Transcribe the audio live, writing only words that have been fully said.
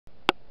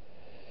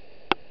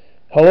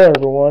Hello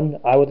everyone,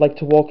 I would like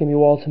to welcome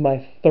you all to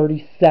my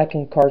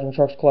 30-second Cars and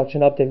Trucks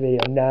collection update video.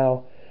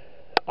 Now,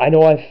 I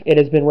know it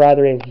has been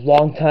rather a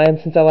long time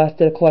since I last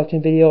did a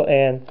collection video,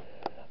 and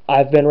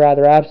I've been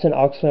rather absent.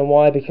 I'll explain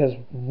why. Because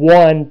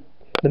one,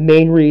 the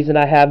main reason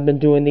I haven't been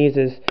doing these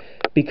is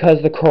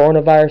because the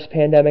coronavirus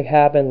pandemic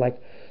happened.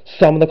 Like,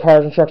 some of the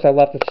Cars and Trucks I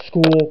left at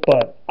school,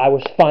 but I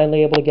was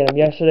finally able to get them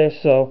yesterday,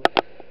 so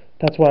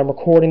that's why I'm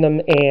recording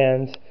them.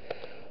 And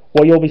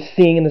what you'll be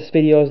seeing in this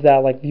video is that,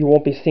 like, you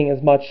won't be seeing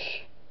as much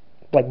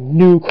like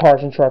new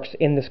Cars and Trucks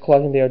in this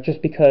collection video,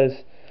 just because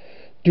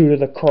due to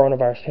the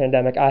coronavirus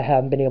pandemic I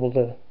haven't been able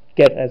to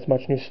get as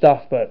much new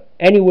stuff. But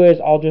anyways,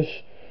 I'll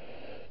just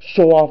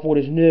show off what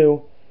is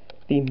new.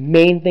 The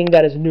main thing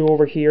that is new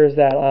over here is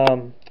that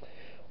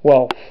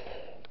well,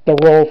 the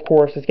row, of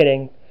course, has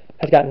gotten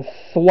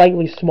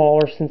slightly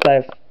smaller since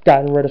I've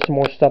gotten rid of some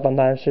more stuff I'm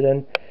not interested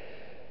in.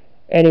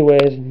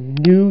 Anyways,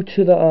 new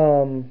to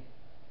the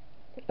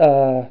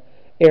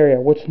area,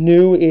 what's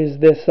new is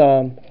this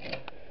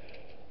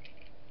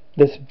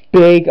this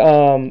big,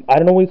 I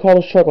don't know what you call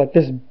this truck, like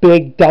this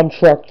big dump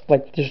truck,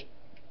 like just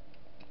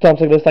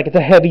dumps like this, like it's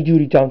a heavy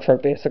duty dump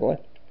truck basically.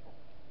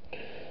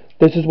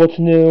 This is what's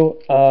new.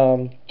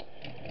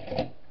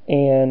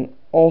 And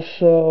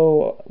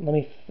also, let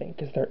me think,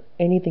 is there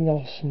anything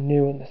else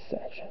new in this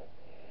section?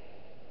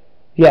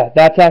 Yeah,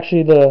 that is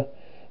actually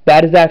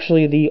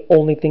the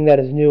only thing that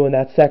is new in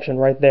that section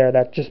right there.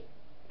 That just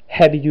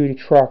heavy duty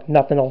truck.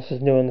 Nothing else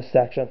is new in this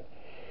section.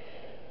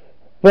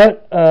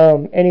 But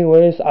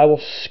anyways, I will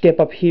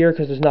skip up here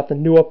because there's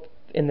nothing new up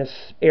in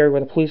this area where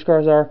the police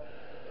cars are.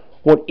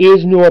 What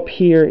is new up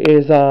here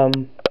is the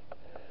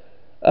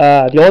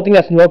only thing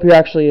that's new up here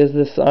actually is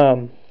this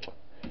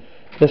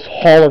this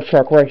hauler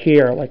truck right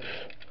here, like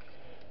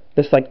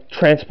this like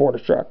transporter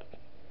truck.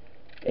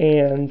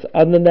 And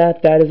other than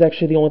that, that is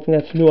actually the only thing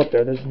that's new up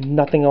there. There's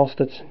nothing else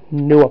that's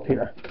new up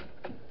here.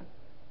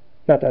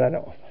 Not that I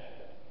know of.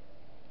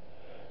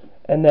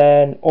 And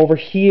then over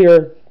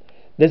here,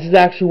 this is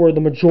actually where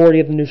the majority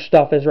of the new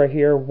stuff is right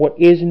here. What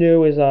is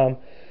new is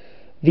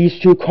these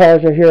two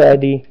cars right here are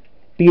the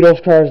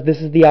Beatles cars. This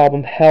is the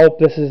album Help.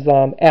 This is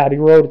Abbey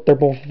Road. They're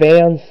both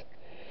vans.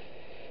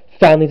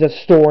 Found these at the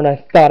store and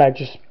I thought I'd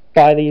just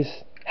buy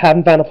these.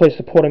 Haven't found a place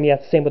to put them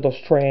yet. Same with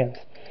those trans.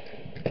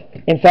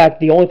 In fact,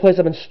 the only place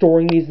I've been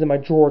storing these is in my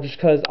drawer just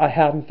because I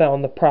haven't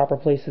found the proper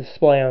place to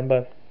display them.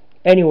 But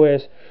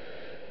anyways,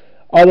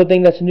 other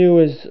thing that's new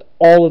is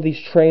all of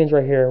these trains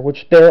right here,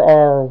 which there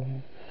are,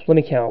 let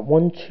me count,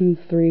 1, 2,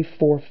 3,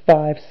 4,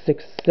 5,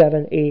 6,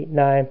 7, 8,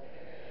 9,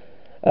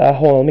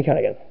 hold on, let me count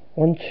again,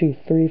 1, 2,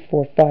 3,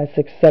 4, 5,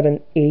 6, 7,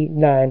 8,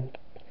 9,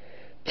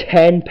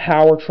 10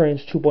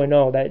 Powertrains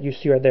 2.0 that you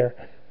see right there.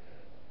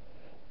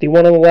 The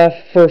one on the left,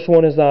 first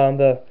one is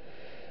the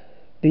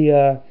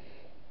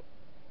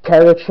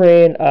cargo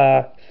train,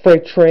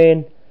 freight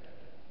train,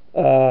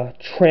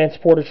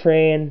 transporter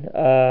train,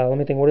 let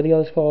me think, what are the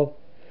others called?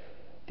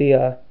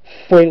 The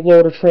freight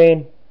loader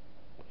train,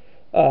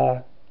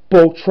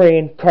 boat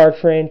train, car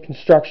train,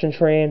 construction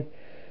train,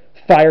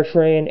 fire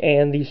train,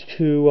 and these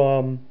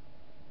two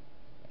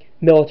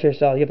military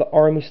style. You have the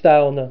army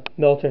style and the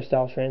military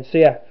style trains. So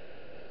yeah,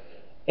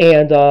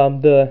 and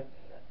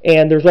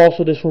there's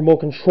also this remote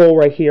control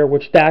right here,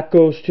 which that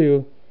goes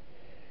to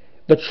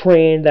the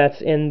train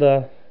that's in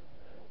the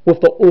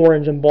with the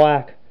orange and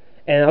black.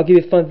 And I'll give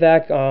you a fun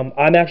fact.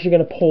 I'm actually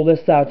going to pull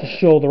this out to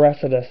show the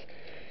rest of this.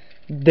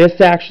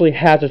 This actually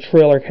has a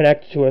trailer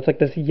connected to it. It's like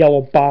this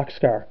yellow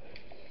boxcar.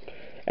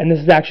 And this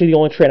is actually the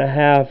only train I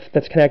have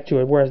that's connected to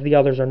it, whereas the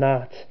others are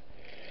not.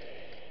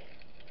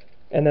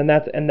 And then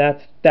that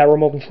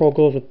remote control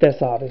goes with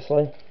this,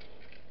 obviously.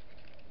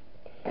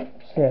 So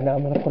yeah, now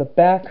I'm going to put it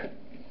back.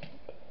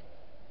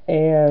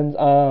 And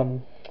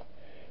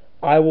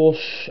I will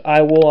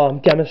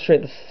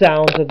demonstrate the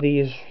sounds of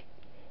these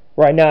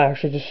right now.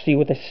 Actually, just show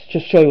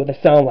you what they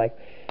sound like.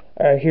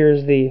 All right,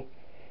 here's the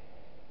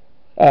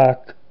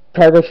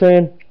cargo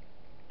train.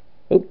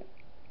 Oop.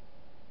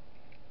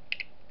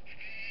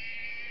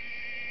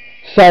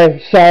 Sorry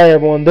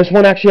everyone. This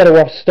one actually had a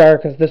rough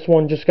start because this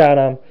one just got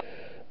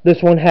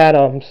this one had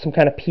some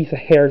kind of piece of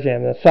hair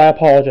jam in it. So I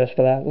apologize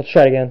for that. Let's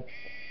try it again.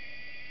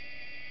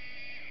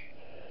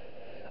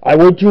 I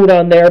would do it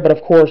on there, but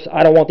of course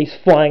I don't want these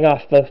flying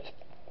off the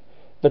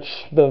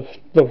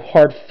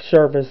hard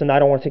surface, and I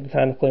don't want to take the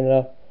time to clean it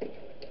up.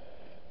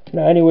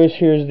 Now, anyways,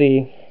 here's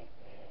the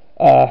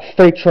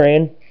freight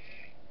train.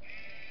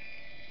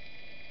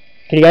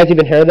 Can you guys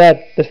even hear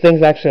that? This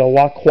thing's actually a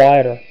lot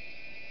quieter.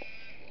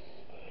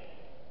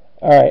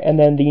 Alright, and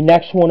then the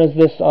next one is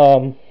this,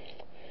 what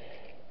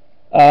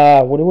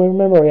do I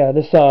remember? Yeah,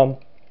 this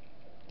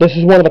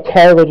is one of the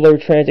cargo delivery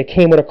trains. It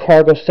came with a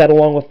cargo set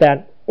along with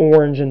that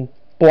orange and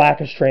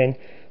blackish train.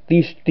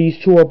 These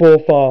two are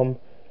both,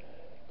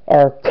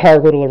 are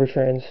cargo delivery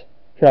trains.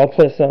 Here, I'll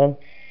play this on.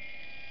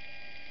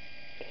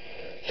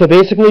 So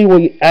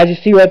basically, as you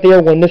see right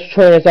there, when this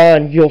train is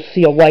on, you'll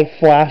see a light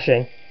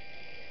flashing.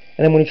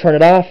 And then when you turn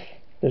it off,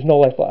 there's no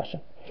light flashing.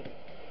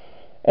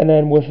 And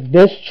then with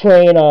this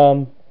train,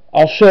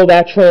 I'll show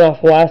that train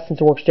off last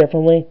since it works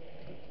differently.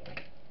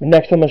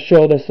 Next, I'm gonna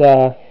show this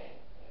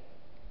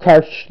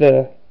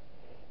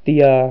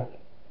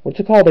what's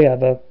it called?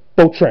 The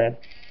boat train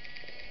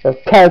or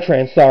car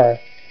train. Sorry.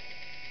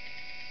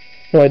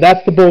 Anyway,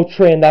 that's the boat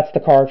train. That's the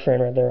car train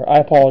right there. I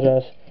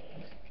apologize.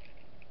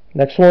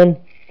 Next one.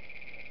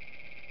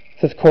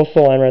 It says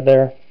coastal line right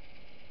there.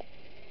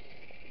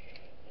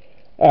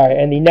 Alright,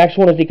 and the next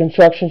one is the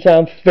construction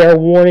sound. Fair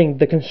warning,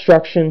 the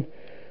construction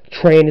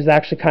train is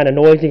actually kind of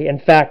noisy. In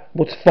fact,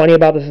 what's funny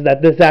about this is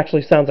that this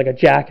actually sounds like a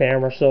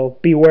jackhammer, so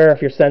beware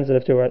if you're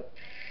sensitive to it.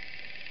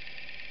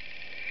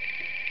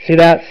 See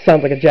that?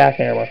 Sounds like a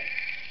jackhammer.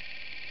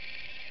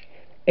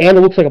 And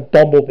it looks like a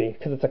bumblebee,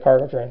 because it's a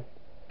cargo train.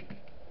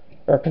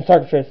 Or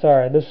construction train,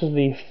 sorry. This is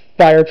the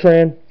fire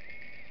train.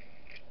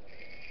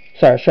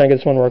 Sorry, I was trying to get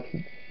this one to work.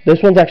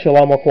 This one's actually a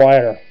lot more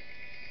quieter.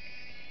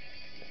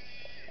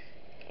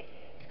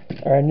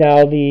 Alright,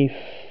 now the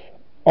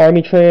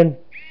army train.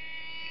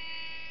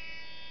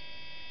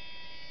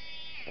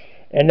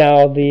 And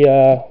now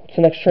the, what's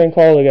the next train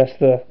called? I guess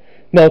the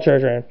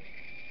military train.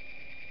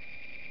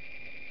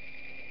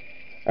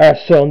 Alright,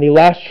 so the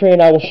last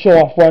train I will show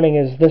off running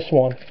is this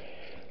one.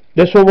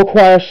 This one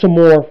requires a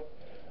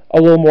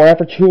little more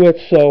effort to it,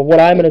 so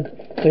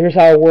so here's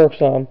how it works.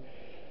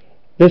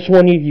 This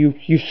one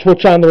you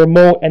switch on the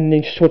remote and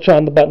then you switch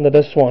on the button to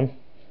this one.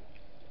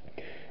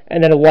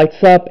 And then it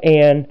lights up,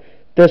 and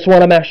this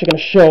one I'm actually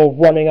going to show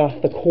running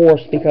off the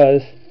course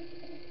because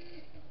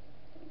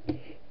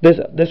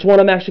this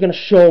one I'm actually going to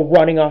show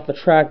running off the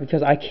track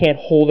because I can't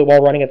hold it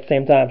while running at the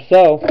same time.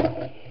 So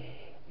I'm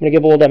going to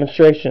give a little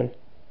demonstration.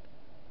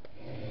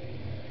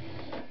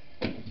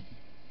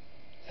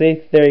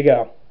 See, there you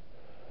go.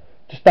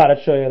 Just thought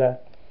I'd show you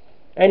that.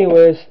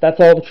 Anyways, that's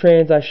all the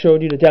trains I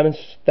showed you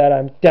that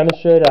I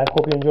demonstrated. I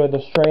hope you enjoyed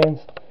those trains.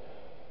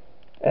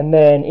 And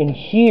then in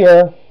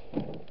here,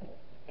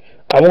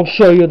 I won't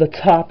show you the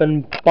top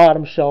and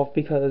bottom shelf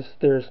because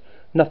there's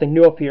nothing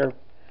new up here.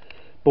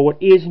 But what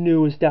is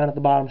new is down at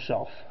the bottom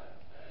shelf.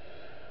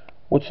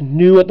 What's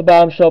new at the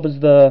bottom shelf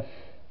is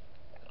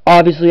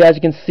obviously, as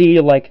you can see,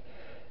 like,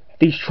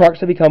 these trucks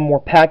have become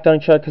more packed on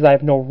each other because I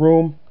have no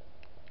room.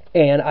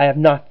 And I have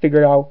not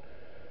figured out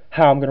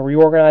how I'm going to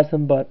reorganize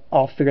them, but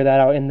I'll figure that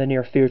out in the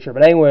near future.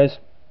 But anyways,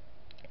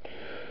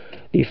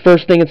 the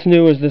first thing that's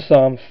new is this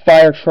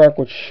fire truck,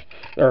 or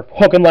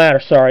hook and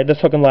ladder, sorry, this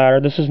hook and ladder,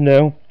 this is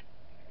new.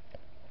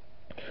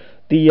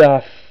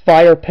 The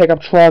fire pickup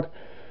truck,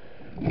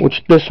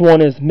 which this one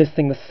is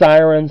missing the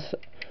sirens.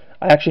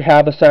 I actually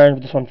have the sirens,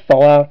 but this one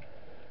fell out.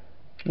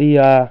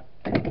 The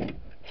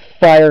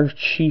fire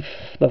chief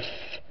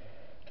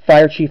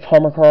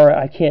Hummer car,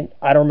 I don't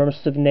remember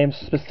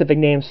specific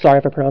names, sorry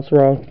if I pronounced it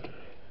wrong.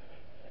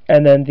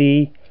 And then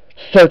the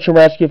search and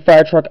rescue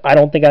fire truck, I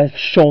don't think I've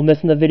shown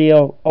this in the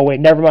video. Oh wait,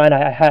 never mind,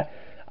 I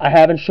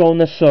haven't shown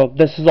this, so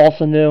this is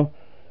also new.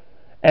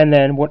 And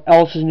then what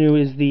else is new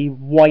is the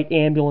white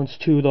ambulance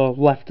to the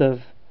left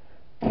of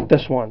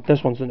this one.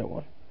 This one's the new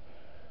one.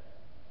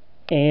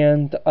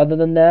 And other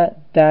than that,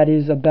 that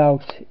is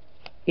about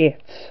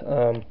it.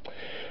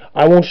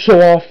 I won't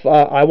show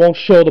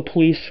the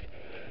police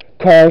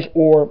cars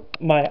or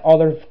my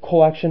other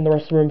collection, the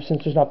rest of the room,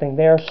 since there's nothing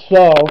there.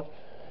 So,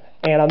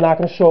 and I'm not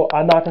gonna show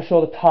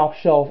the top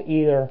shelf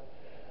either,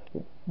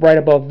 right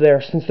above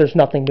there, since there's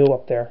nothing new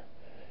up there.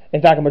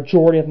 In fact, a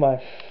majority of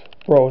my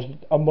rows,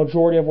 a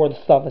majority of where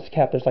the stuff is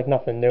kept, there's like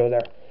nothing new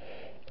there.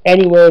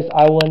 Anyways,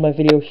 I will end my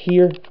video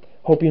here.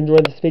 Hope you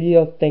enjoyed this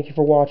video. Thank you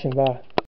for watching. Bye.